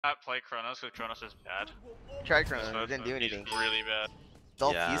Not play Chronos because Chronos is bad. Tried Chronos, it didn't do anything. He's really bad. It's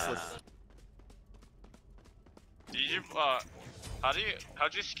all useless. Did you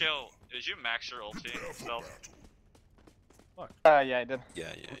how'd you skill? Did you max your ulti yourself? Yeah, I did.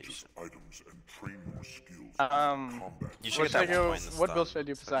 Yeah, you should. You should get that what build should I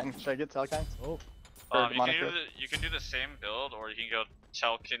do, Poseidon? Should I get Telkine? Oh. You can do the same build, or you can go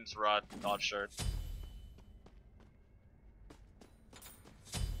Telkin's Rod Dodge Shirt.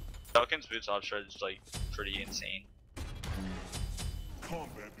 Telkin's Boots Dodge Shirt is like pretty insane.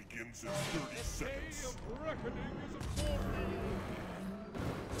 Combat begins in 30 seconds.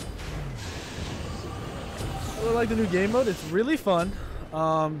 I really like the new game mode. It's really fun.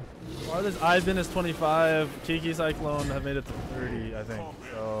 Farthest I've been is 25. Kiki Cyclone have made it to 30, I think.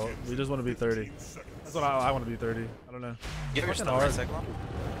 So we just want to be 30. That's what I want to be 30. I don't know. Get your stun, Cyclone?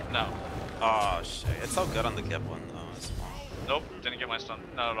 No. Oh shit, it's so good on the Gib one though. It's Nope, didn't get my stun.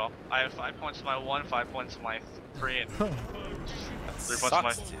 Not at all. I have 5 points to my 1, 5 points to my 3, and 3 points to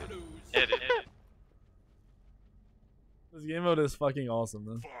my. Dude. It. This game mode is fucking awesome,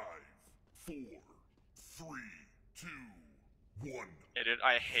 man. 5, 4, 3, 2, 1. Yeah, dude,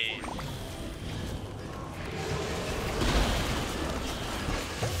 I hate.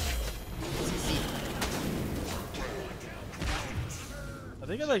 I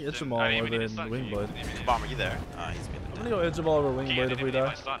think I like Itchaball more than Wingblade. Bomb, are you there? He's gonna I'm gonna go Itchaball over Wingblade if we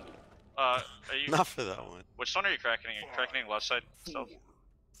die. Are you? Not for that one. Which stun are you cracking? Are you cracking left side? 4,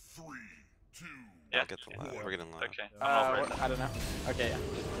 3, 2. Yeah. I'll get the left. We're getting left. Okay. I don't know. Okay, yeah.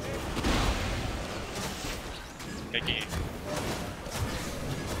 Kiki.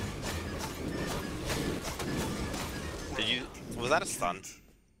 Did you? Was that a stun?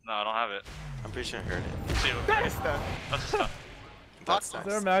 No, I don't have it. I'm pretty sure I heard it. See, That is done. that's a stun. That's Is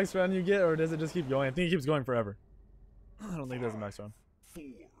there a max round you get, or does it just keep going? I think it keeps going forever. I don't think there's a max round. 4,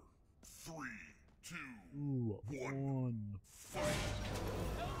 3, 2, Ooh, 1.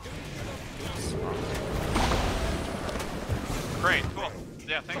 Great, cool.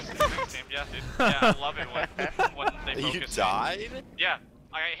 Yeah, thanks team. Yeah, dude. Yeah, I love it when they focus. You died? Yeah,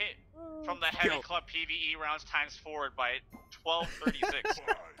 I hit from the heavy club PvE rounds times forward by 1236.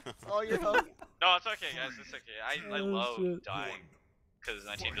 All your health. No, it's okay, guys. It's okay. I Oh, love shit. dying because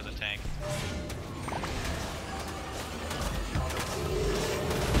my team doesn't tank.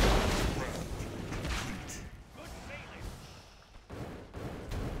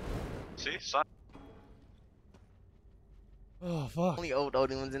 See, son. Oh fuck. Only old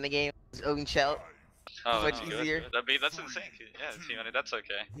ones in the game. It's Odin Shout. Oh, Much that's good. easier. That's insane. Yeah, team, that's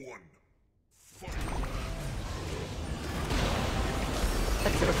okay. 1.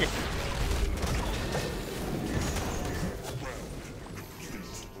 That's okay.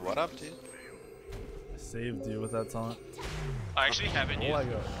 What up, dude? I saved you with that taunt. I actually haven't Oh my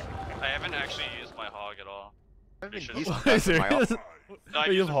used. god. I haven't actually used my hog at all. I've been Should- using Are you serious? No, I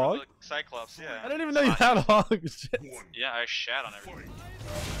Wait, you used have it for hog? the Cyclops. Yeah. I didn't even know you had a hog. Shit. Yeah, I shat on everything.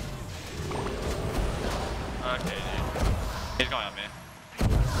 Okay, dude. He's going on me.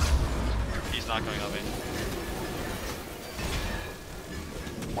 He's not going on me.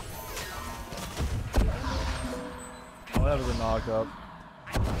 Oh, that was a knock up.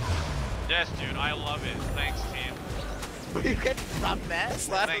 Yes, dude, I love it. Thanks, team. You can stop that.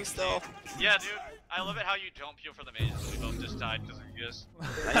 Slap him Thanks, still. team. Yeah, dude, I love it how you don't peel for the mages. We both just died because of you guys.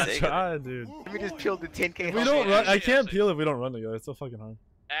 I tried, dude. We just killed the 10k. We don't run. I can't F6. peel if we don't run together. It's so fucking hard.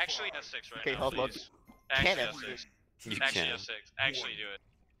 Actually, F6 right Okay, now, hold on. please. Can't Actually, F6. F6. You Actually, can. F6. Actually, do it.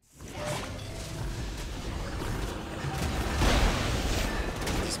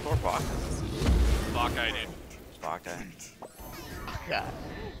 These poor Baka. Hawkeye, dude. Baka. God.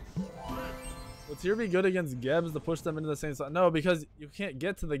 Will tier be good against Gebs to push them into the same spot? No, because you can't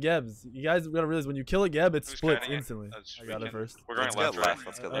get to the Gebs. You guys gotta realize when you kill a Geb, it Who's splits kiting it? instantly. That's I got it freaking- first. We're going Let's left, go right? left.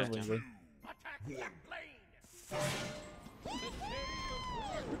 Let's go That was left. Wingblade. 1.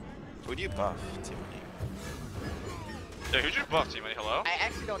 Who do you buff, teammate? Yeah, who'd you buff, teammate? Hello? I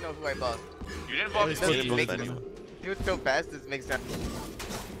actually don't know who I buffed. You didn't buff They me. split Doesn't both make of me them. do it so fast. Doesn't make sense.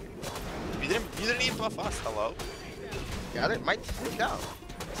 You didn't even buff us. Hello? Got it. Might switch out.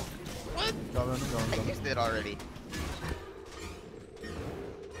 Coming. I used it already. You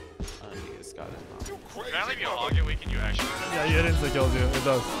just got it. Can I leave you a hog it week and you actually? Yeah, it insta kills you. It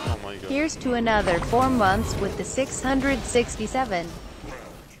does. Oh my god. Here's to another 4 months with the 667.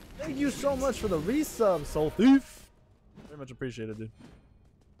 Thank you so much for the resub, Soul Thief. Very much appreciated, dude.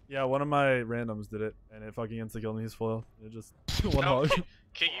 Yeah, one of my randoms did it, and it fucking insta killed me. He's full health. It just one No, hog.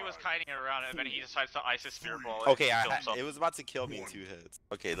 Kiki was kiting it around and then he decides to ice his spear ball. Okay, and kill himself. it was about to kill me in 2 hits.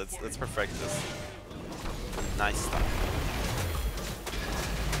 Okay, let's perfect this. Nice stuff.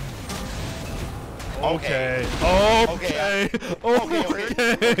 Okay. Okay.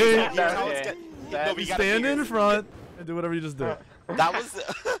 That Stand in front and do whatever you just did. That was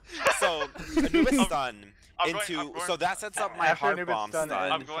so Anubis stun I'm into going- so that sets up my After heart Anubis bomb stun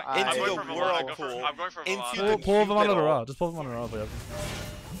stun ends, into I'm going for the Valana, I'm going for- whirlpool I'm going for into Valana. the Pull them on the Cupido. raw. Just pull them on the raw.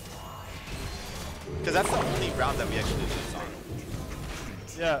 Because that's the only round that we actually lose on.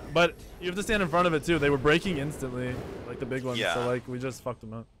 Yeah, but you have to stand in front of it too. They were breaking instantly, like the big ones. Yeah. So like we just fucked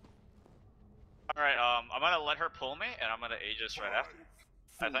them up. Alright, I'm gonna let her pull me, and I'm gonna Aegis right after.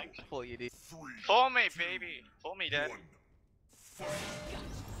 I think. Pull you, dude. Pull me, baby! Pull me, dad. Pull me.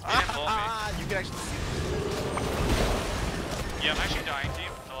 You can actually see Yeah, I'm actually dying,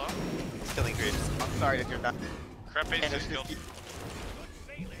 team. Hello? killing creeps. I'm sorry that you're not. Crep base is killed.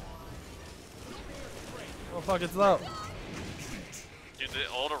 Oh fuck, it's low. Dude, the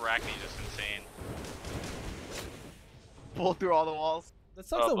old Arachne is just insane. Pull through all the walls. That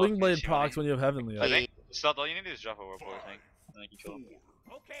sucks that both Wingblade easy procs money. when you have Heavenly. I think. Stealth, all you need to do is drop a whirlpool, I think. I think you kill him.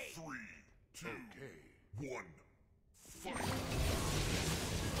 3, 2, 1. Fight.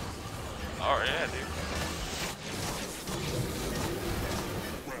 Oh, yeah, dude.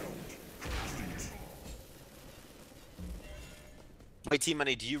 Wait, Team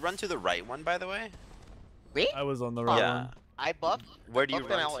Money, do you run to the right one, by the way? Me? I was on the right Yeah. one. I buffed. Where do you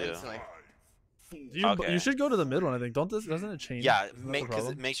Buffed and run I'll to? instantly. You Okay. you should go to the mid one. I think. Doesn't it change? Yeah, Isn't that the make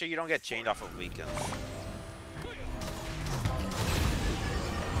problem? sure you don't get chained off of weekends.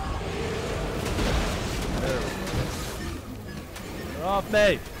 Get off me!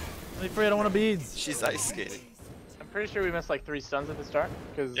 Let me free. I don't want to beads. She's ice skating. I'm pretty sure we missed like 3 stuns at the start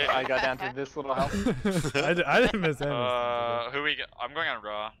because Yeah. I got down to this little health. I didn't miss any. Who we got? I'm going on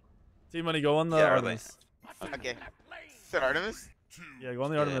Raw. Team Money, go on the Yeah, Artemis. Okay. Is it Artemis? Yeah, go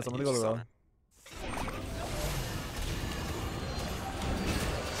on the Artemis. I'm gonna go to Raw.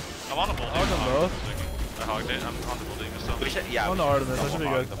 I'm on the bull. Hog them both. I hogged it. I'm on the building this We time. should, yeah. On the Artemis. That should be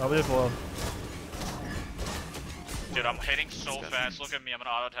good. I'll be at below. Dude, I'm hitting so fast. Look at me. I'm an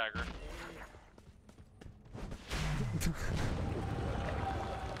auto tagger.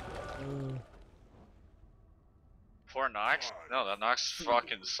 Poor Nox? No, that Nox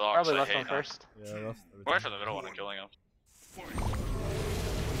fucking sucks. Probably I left hate one Nox. first. Yeah, that's I'm going for the middle one and killing him.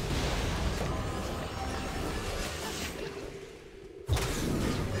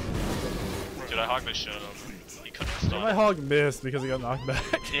 Dude, I hogged this shit up. He couldn't have My stunned. hog missed because he got knocked back.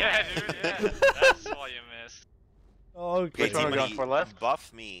 Yeah, dude, yeah. That's why you missed. Oh, Okay, Which one are Team we going Money, for, left?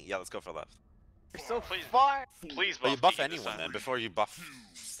 buff me. Yeah, let's go for left. You're so Please. far. Please But buff you buff Kiki this anyone time. then before you buff.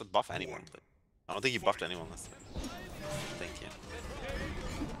 Just buff anyone. But I don't think you buffed anyone this time. Thank you.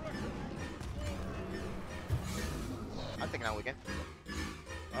 I'm taking out weekend.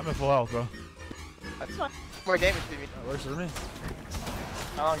 I'm at full health, bro. That's fine. More damage to me. That works for me.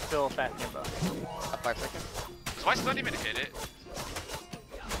 How long still fat nearby? 5 seconds. Does my stun even hit it?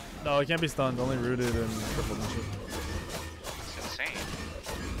 No, it can't be stunned. Only rooted and crippled and shit. It's insane.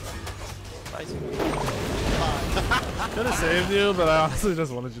 Could have saved you, but I honestly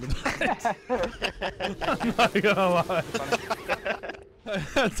just wanted you to die. I'm not gonna lie.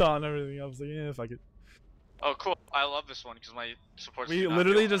 That's on everything. I was like, yeah, fuck it. Oh, cool. I love this one because my supports We do not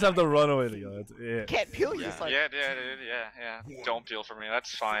literally peel. just have to run away together. That's it. Can't peel you. Yeah. It's like, Yeah, dude, yeah. Don't peel for me.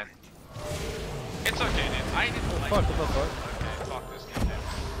 That's fine. It's okay, dude. I didn't like Fuck, what the fuck? Okay, fuck this game,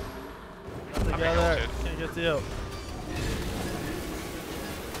 dude. Together. ulted. Can't get to you.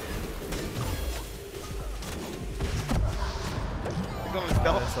 you're going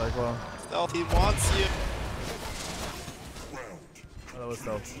stealth. It's like, well, Stealth, he wants you. oh, that was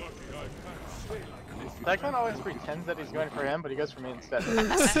stealth. That one always pretends that he's going for him, but he goes for me instead.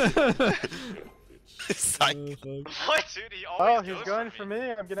 Psych. What, dude? He always Oh, he's goes going for for me.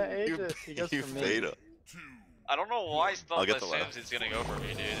 me. I'm gonna Aegis. He goes You for me. beta. I don't know why I'll Stealth get the assumes left. it's gonna go for me,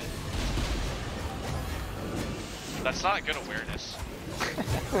 dude. That's not good awareness.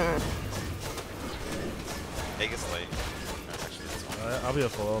 Vegas late. No, actually, this one. I'll be a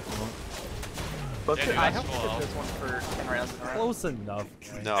full health. But Yeah, dude, I that's hope full to health. get this one for 10 rounds in a row. Close enough.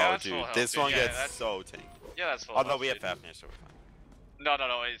 No, that's dude, full health, this dude. one Yeah, gets that's- so tanky. Yeah, that's full Although health, we have dude. Fafnir, so we're fine.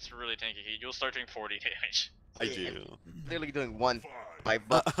 No, it's really tanky. You'll start doing 40 damage. I do. Literally doing 1. My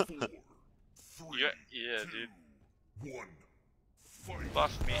buff. Yeah, dude. 1. Fight.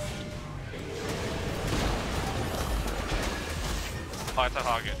 Buff me. Oh, it's a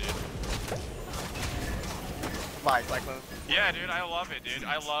Haga, dude. My cyclone. Yeah, dude, I love it, dude.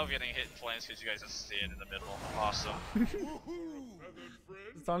 I love getting hit in flames because you guys just stand in the middle. Awesome.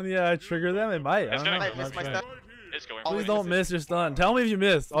 It's on the trigger them. It might. I It's don't know. gonna I I'm missed not my sure. stuff. It's going Please for don't miss your stun. Tell me if you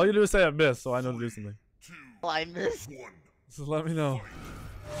missed. All you do is say I missed, so I know to do something. I missed. 1. Just let me know.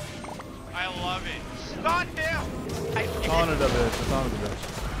 I love it. on him! It's on her, that bitch. It's on her, the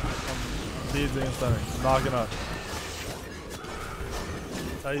bitch. I'm beadsing and stunning. I'm knocking up.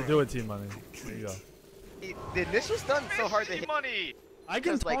 That's how you do it, Team Money. There you go. The initial stun so hard to hit. Money. I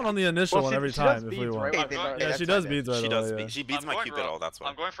can Because, like- taunt on the initial one every time if we beads, want. right? Okay, going- then- Yeah, that's she does fine beads right She away. does. Yeah. She beats my Cupid all. That's why.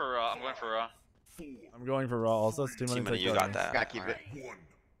 I'm going for raw. I'm going for raw. I'm going for raw also. It's Team Money. Team Money, take you that got one. that. Gotta keep it. One.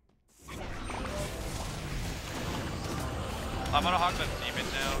 I'm gonna hog the demon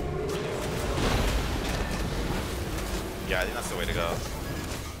now. Yeah, I think that's the way to go.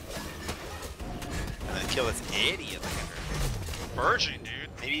 And then kill this idiot. Virgin, dude.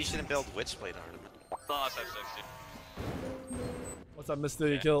 Maybe you shouldn't build Witchblade Ornament. Unless I have 60. What's up,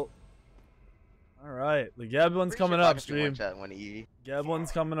 Mr. Kill? Alright, the Gab one's coming up, stream. Gab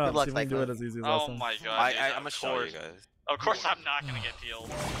one's coming up. Good luck, See if we can do Cyclone. it as easy as last Oh time. my god. I'm dude, gonna of show you course. guys. Of course I'm not gonna get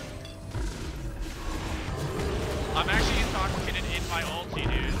healed. I'm actually intoxicated in my ulti,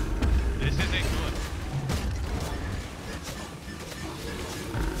 dude. This isn't good.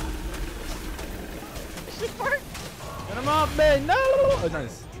 Get him up, man! No! Oh,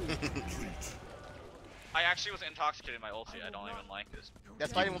 nice. I actually was intoxicated in my ulti. I don't even like this.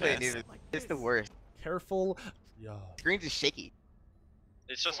 That's why I didn't play it either. It's the worst. Careful. Yeah. Screen's is shaky.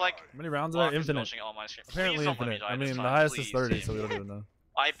 It's just like How many rounds Block are there? is Infinite. pushing all my screen. Apparently Please don't let me infinite. die I this mean, the time. highest is Please 30, save so we me. don't even know.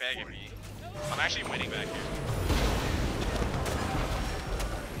 I beg of you. I'm actually winning back here.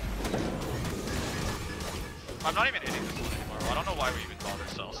 I'm not even hitting this one anymore. I don't know why we even called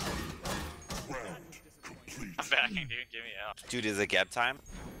ourselves. I'm backing, dude. Get me out. Dude, is it Gab time?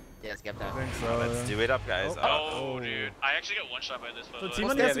 Yeah, it's kept I down. think so. Let's do it up, guys. Oh, dude. I actually got one shot by this. So By Team the way.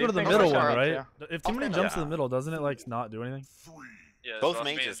 Money has to Yeah, go to the they middle think one, it's right? yeah. If Team Money jumps to Yeah. the middle, doesn't it like not do anything? Yeah, Both so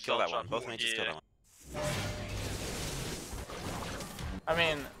mages kill that one. Both mages kill that one. I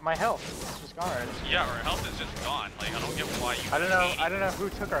mean, my health is just gone already. Yeah, our health is just gone. Like, I don't get why you. I don't know who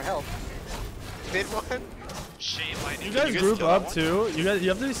took our health. Mid one? Shade lightning. You guys guys group kill that up one? too. You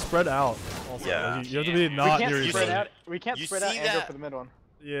have to be spread out. Also. Yeah. Like, you have to be We not can't near each spread other. out. We can't You spread out see and go that? for the mid one.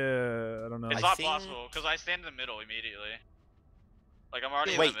 Yeah, I don't know. It's I not think- possible because I stand in the middle immediately. Like I'm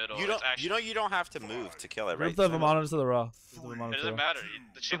already Wait, in the middle. you don't. It's actually, You know you don't have to move to kill it, right? Group the Vamana to the raw. Group the Vamana it to the doesn't raw. matter.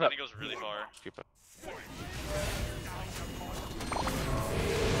 The shade lightning goes really far. Group it.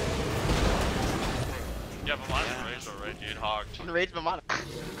 Yeah, but mine's razor, right, dude? Hogged. Rage Mamana.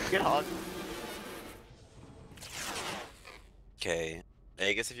 Good hog. Okay.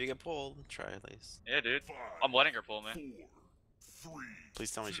 I guess if you get pulled, try at least. Yeah, dude. I'm letting her pull me. 4, 3,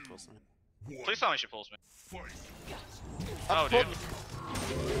 Please tell me she pulls me. 1. Please tell me she pulls me. Fight. Oh, dude.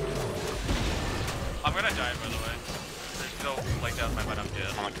 I'm gonna die, by the way. There's no like that. I might not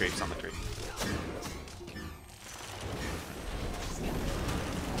get. On the creeps, on the creep.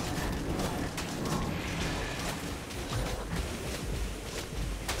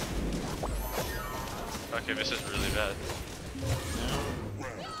 Okay, this is really bad.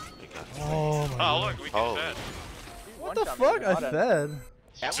 Oh my Oh, god. look, we can Oh. fed. What the fuck? I fed.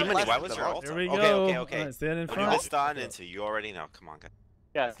 Too many. Why was your ult? Here we Okay, go. okay, okay. Alright, stand in When you front. get stunned into, you already know. Come on, guys.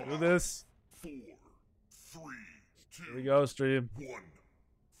 Yeah. Do this. 4, 3, 2, Here we go, stream. 1.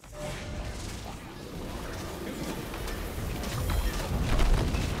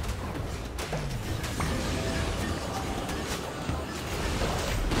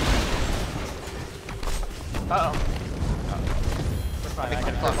 Uh-oh. We're fine. I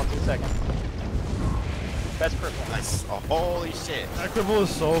can flip on 2 seconds. Best purple. Nice. Oh, holy shit. That cripple is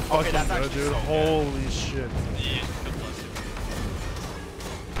so fucking that's good, actually dude. so good. Holy shit. Yeah, good bless you.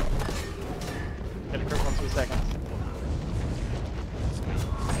 Get a cripple in 2 seconds.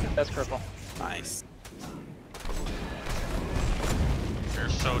 Best cripple. Nice. You're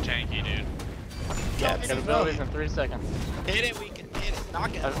so tanky, dude. Yeah, Get abilities in 3 seconds. hit it, we can hit it.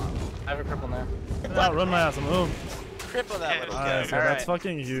 Knock it. I have a cripple now. Get out, run my ass, I'm home. Cripple that little Alright, guy. so that's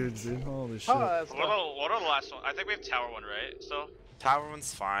fucking huge, dude. Holy shit. Oh, that's What are the last one? I think we have tower one, right? So. Tower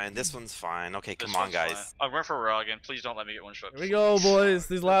one's fine. This one's fine. Okay, This come on, one's guys. fine. I'm going for raw again. Please don't let me get one shot. Here we go, boys.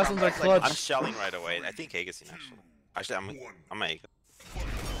 These last ones are I'm clutch. shelling right away. I think Aegis actually. Actually, I'm Aegis.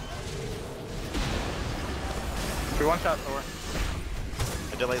 We one shot Thor.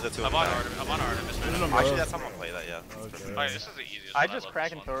 I delayed the two. I'm of on them. Artemis. I'm on Artemis. There's Man. no Actually, more. that's how I'm gonna play that. Yeah. Okay. Alright, this is the easiest. I one. just love crack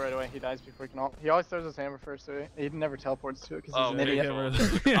this and one. Thor right away. He dies before he can ult. He always throws his hammer first, so he never teleports to it because he's Oh, an okay, idiot. cool.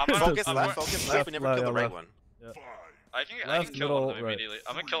 I'm gonna Focus I'm left, gonna- focus left. We never left, killed the yeah, right left. one. 5, I can Left, kill one of middle, them right. immediately.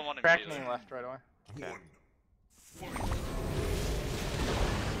 I'm gonna kill one Cracking immediately. left right away. Okay. 1.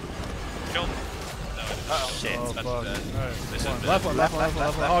 Kill. No, I didn't. Uh-oh. Shit. Oh, That's fuck. dead. Alright, This is one. dead. Left one, left one, left one,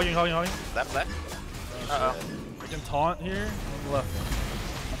 left one. Hogging, hogging, hogging. Left, left. Uh-oh. I can taunt here on the left one.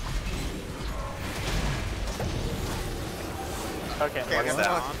 Okay. Okay, I got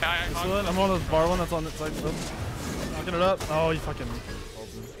that one. on? This one, I'm on the bar one that's on its like, knocking it up. Oh, you fucking.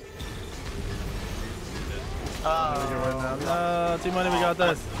 Oh, T-Money, we got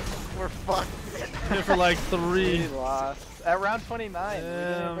this. We're fucked. Hit for like we 3. lost. At round 29.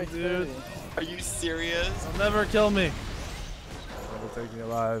 Damn, we didn't dude. break 30. Are you serious? They'll never kill me. Never take me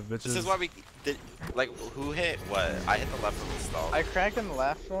alive, bitches. This is why we did. Like, who hit what? I hit the left one installed. I cracked in the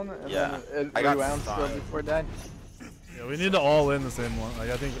last one, and Yeah. then it I got rewound still stunned. before it died. Yeah, we need to all in the same one. Like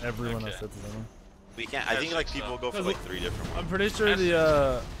I think everyone has Okay. hit the same one. We can't. I think like people go for like 3 different I'm ones. pretty sure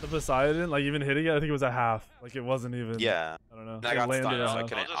the Poseidon, like even hitting it, I think it was at half. Like it wasn't even. Yeah. I don't know. And I It got landed stunned, at so I half.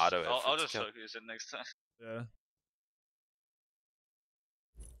 couldn't auto it. I'll for just kill. use it next time. Yeah.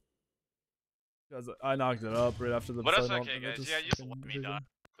 Because I knocked it up right after the. But that's Poseidon okay, ult, and it guys. Yeah, just fucking let me did die. it.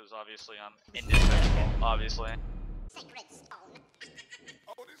 Because obviously I'm indispensable, obviously.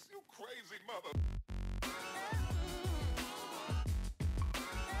 Oh, this you crazy mother.